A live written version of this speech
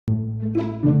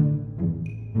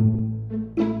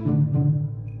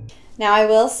Now I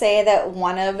will say that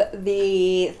one of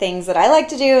the things that I like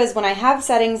to do is when I have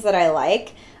settings that I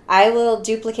like, I will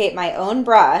duplicate my own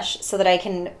brush so that I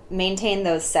can maintain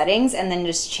those settings and then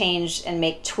just change and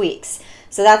make tweaks.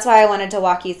 So that's why I wanted to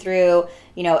walk you through,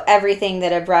 you know, everything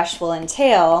that a brush will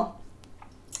entail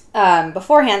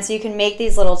beforehand, so you can make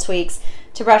these little tweaks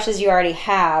to brushes you already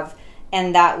have,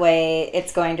 and that way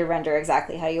it's going to render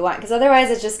exactly how you want, because otherwise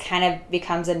it just kind of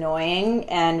becomes annoying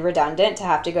and redundant to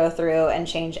have to go through and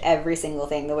change every single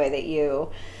thing the way that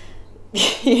you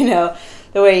the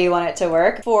way you want it to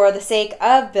work. For the sake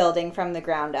of building from the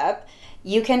ground up,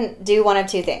 you can do one of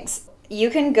two things. You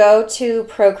can go to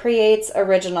Procreate's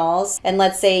originals, and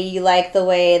let's say you like the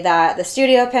way that the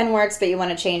studio pen works, but you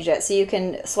want to change it. So you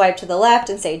can swipe to the left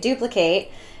and say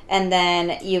duplicate, and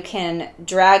then you can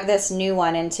drag this new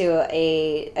one into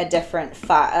a different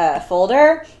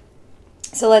folder.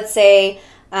 So let's say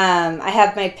I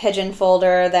have my pigeon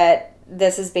folder that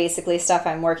this is basically stuff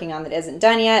I'm working on that isn't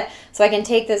done yet. So I can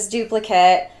take this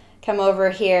duplicate, come over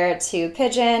here to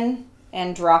pigeon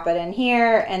and drop it in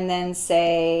here, and then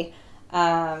say,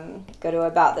 go to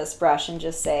about this brush and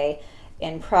just say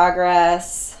in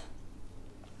progress.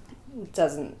 It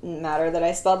doesn't matter that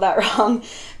I spelled that wrong,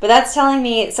 but that's telling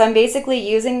me, so I'm basically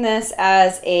using this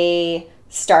as a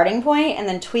starting point and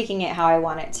then tweaking it how I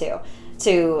want it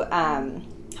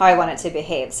how I want it to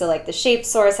behave. So like the shape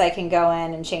source, I can go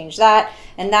in and change that,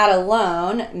 and that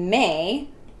alone may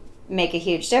make a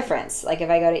huge difference. Like if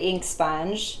I go to ink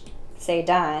sponge, say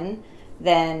done,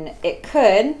 then it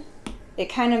kind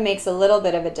of makes a little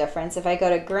bit of a difference. If I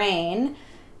go to grain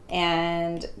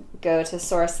and go to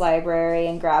source library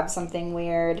and grab something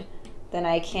weird, then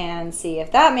I can see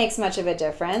if that makes much of a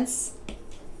difference.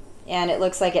 And it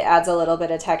looks like it adds a little bit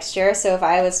of texture. So if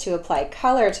I was to apply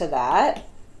color to that,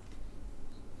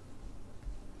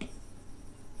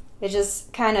 it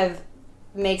just kind of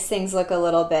makes things look a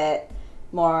little bit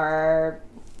more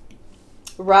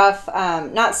rough,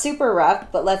 not super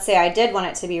rough, but let's say I did want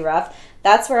it to be rough.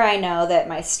 That's where I know that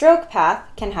my stroke path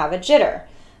can have a jitter.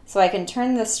 So I can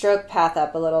turn the stroke path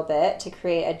up a little bit to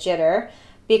create a jitter.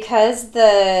 Because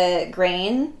the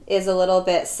grain is a little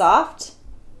bit soft,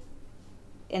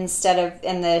 instead of,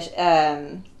 and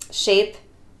the shape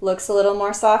looks a little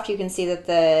more soft, you can see that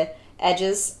the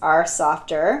edges are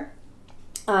softer.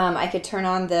 I could turn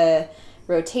on the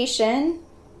rotation.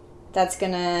 That's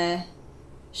gonna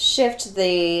shift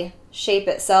the shape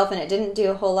itself, and it didn't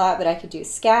do a whole lot, but I could do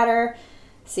scatter.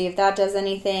 See if that does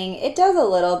anything. It does a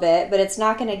little bit, but it's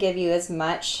not going to give you as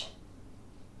much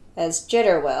as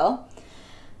jitter will.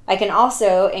 I can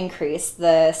also increase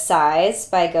the size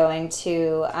by going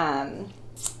to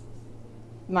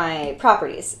my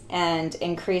properties and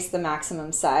increase the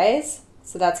maximum size.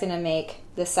 So that's going to make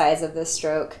the size of the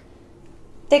stroke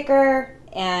thicker,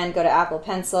 and go to Apple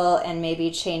Pencil and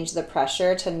maybe change the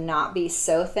pressure to not be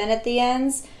so thin at the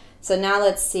ends. So now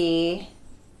let's see.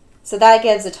 So that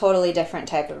gives a totally different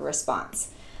type of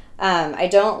response. I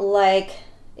don't like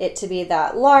it to be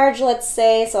that large, let's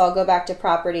say, so I'll go back to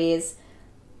properties,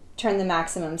 turn the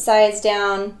maximum size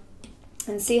down,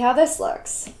 and see how this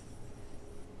looks.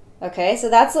 Okay, so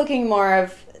that's looking more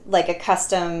of like a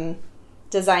custom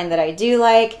design that I do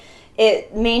like.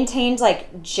 It maintained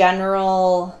like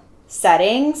general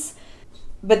settings,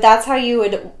 but that's how you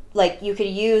would, like, you could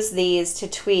use these to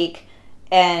tweak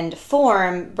and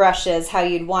form brushes how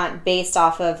you'd want based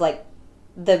off of like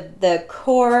the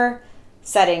core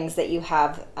settings that you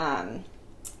have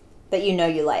that you know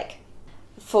you like.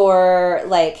 For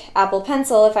like Apple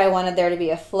Pencil, if I wanted there to be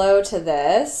a flow to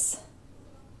this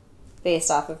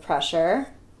based off of pressure,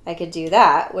 I could do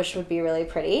that, which would be really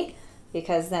pretty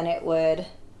because then it would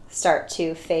start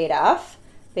to fade off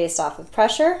based off of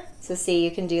pressure. So see,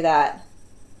 you can do that,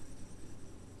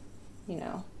 you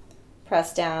know,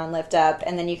 press down, lift up,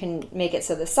 and then you can make it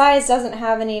so the size doesn't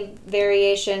have any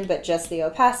variation, but just the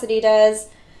opacity does.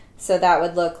 So that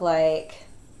would look like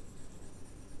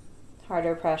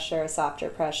harder pressure, softer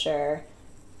pressure.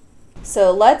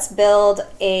 So let's build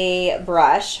a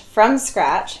brush from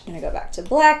scratch. I'm gonna go back to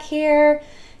black here,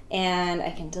 and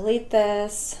I can delete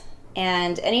this.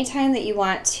 And anytime that you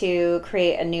want to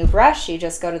create a new brush, you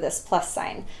just go to this plus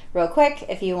sign. Real quick,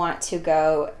 if you want to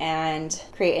go and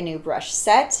create a new brush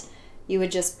set, you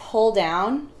would just pull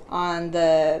down on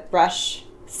the brush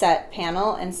set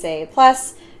panel and say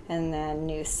plus, and then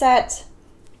new set.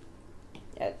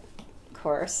 Of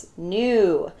course,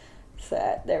 new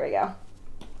set. There we go.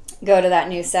 Go to that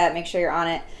new set, make sure you're on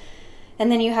it,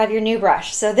 and then you have your new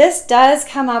brush. So this does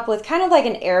come up with kind of like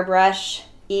an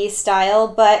airbrush-y style,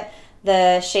 but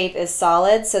the shape is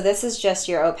solid. So this is just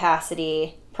your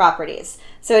opacity properties.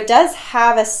 So it does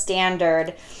have a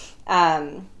standard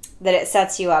that it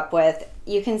sets you up with.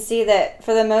 You can see that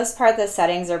for the most part, the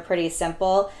settings are pretty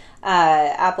simple.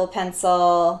 Apple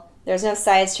Pencil, there's no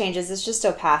size changes. It's just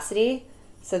opacity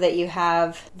so that you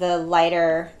have the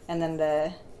lighter and then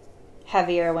the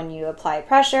heavier when you apply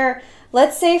pressure.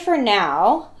 Let's say for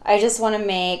now, I just want to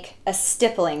make a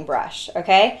stippling brush,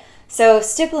 okay? So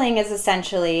stippling is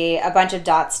essentially a bunch of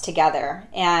dots together,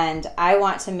 and I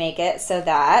want to make it so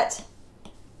that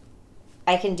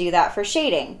I can do that for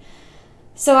shading.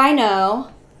 So I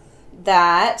know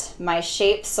that my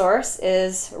shape source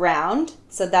is round,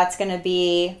 so that's going to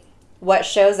be what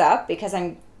shows up because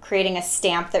I'm creating a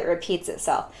stamp that repeats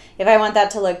itself. If I want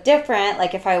that to look different,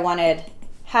 like if I wanted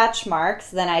hatch marks,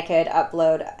 then I could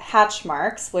upload hatch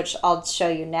marks, which I'll show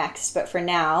you next. But for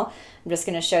now, I'm just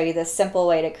going to show you this simple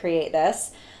way to create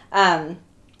this.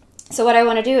 So what I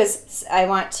want to do is I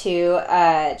want to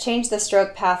change the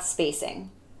stroke path spacing.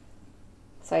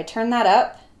 So I turn that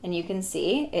up and you can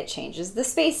see it changes the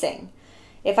spacing.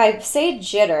 If I say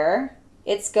jitter,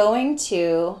 it's going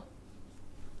to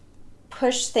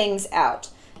push things out.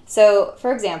 So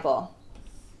for example,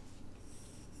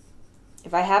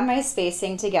 if I have my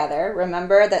spacing together,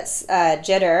 remember that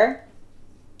jitter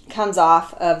comes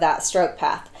off of that stroke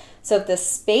path. So if the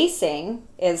spacing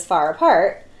is far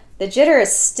apart, the jitter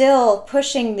is still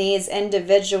pushing these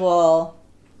individual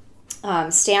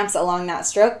stamps along that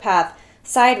stroke path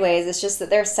sideways. It's just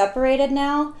that they're separated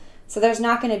now. So there's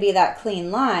not going to be that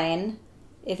clean line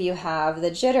if you have the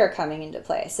jitter coming into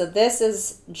play. So this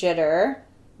is jitter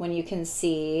when you can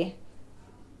see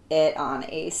it on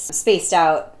a spaced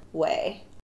out way.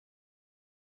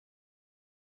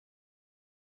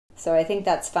 So I think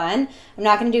that's fun. I'm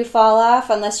not going to do fall off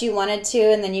unless you wanted to,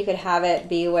 and then you could have it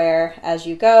be where as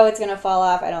you go it's going to fall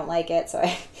off. I don't like it, so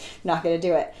I'm not going to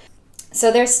do it.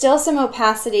 So there's still some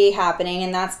opacity happening,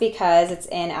 and that's because it's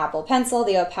in Apple Pencil.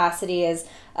 The opacity is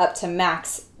up to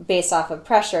max based off of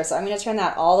pressure. So I'm going to turn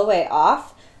that all the way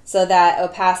off so that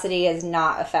opacity is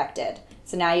not affected.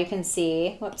 So now you can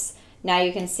see, whoops, now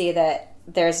you can see that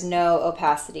there's no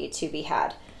opacity to be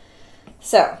had.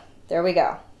 So there we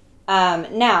go.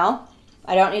 Now,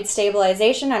 I don't need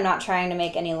stabilization. I'm not trying to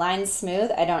make any lines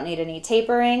smooth. I don't need any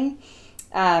tapering.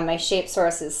 My shape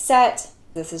source is set.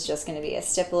 This is just going to be a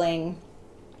stippling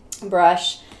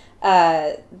brush.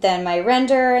 Then my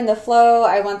render and the flow,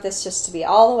 I want this just to be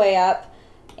all the way up.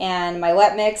 And my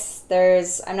wet mix,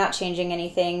 I'm not changing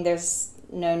anything. There's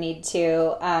no need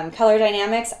to. Color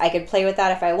dynamics, I could play with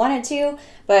that if I wanted to,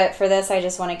 but for this I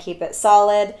just want to keep it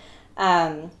solid.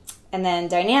 And then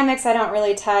dynamics I don't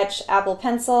really touch. Apple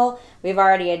Pencil, we've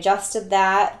already adjusted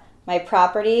that. My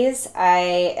properties,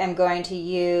 I am going to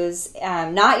use,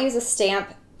 not use a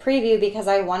stamp preview because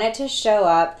I want it to show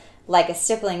up like a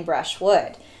stippling brush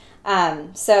would.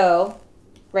 So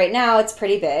right now it's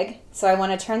pretty big, so I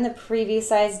want to turn the preview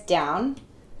size down.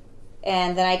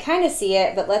 And then I kind of see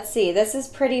it, but let's see, this is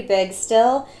pretty big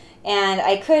still, and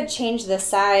I could change the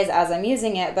size as I'm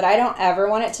using it, but I don't ever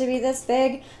want it to be this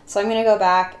big, so I'm going to go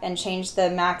back and change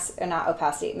the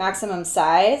maximum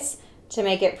size to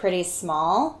make it pretty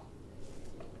small,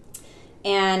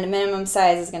 and minimum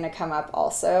size is going to come up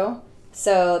also.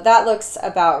 So that looks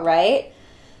about right,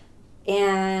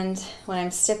 and when I'm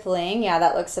stippling, yeah,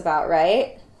 that looks about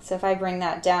right. So if I bring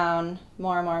that down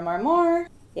more,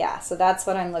 yeah, so that's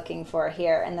what I'm looking for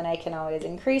here. And then I can always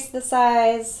increase the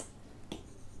size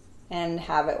and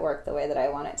have it work the way that I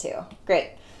want it to.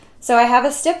 Great. So I have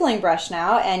a stippling brush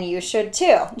now, and you should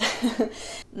too.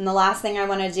 And the last thing I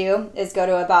want to do is go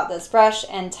to About This Brush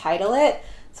and title it.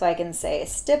 So I can say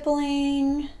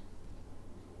stippling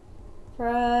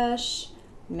brush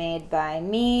made by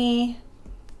me,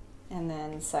 and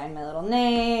then sign my little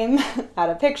name, add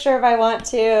a picture if I want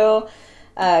to.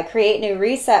 Create new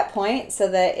reset point so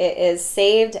that it is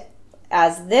saved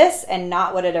as this and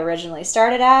not what it originally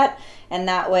started at. And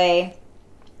that way,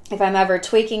 if I'm ever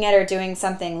tweaking it or doing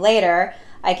something later,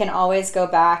 I can always go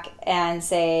back and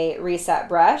say reset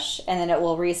brush, and then it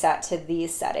will reset to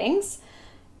these settings,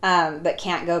 but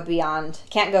can't go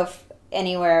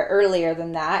anywhere earlier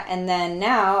than that. And then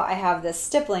now I have this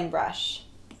stippling brush.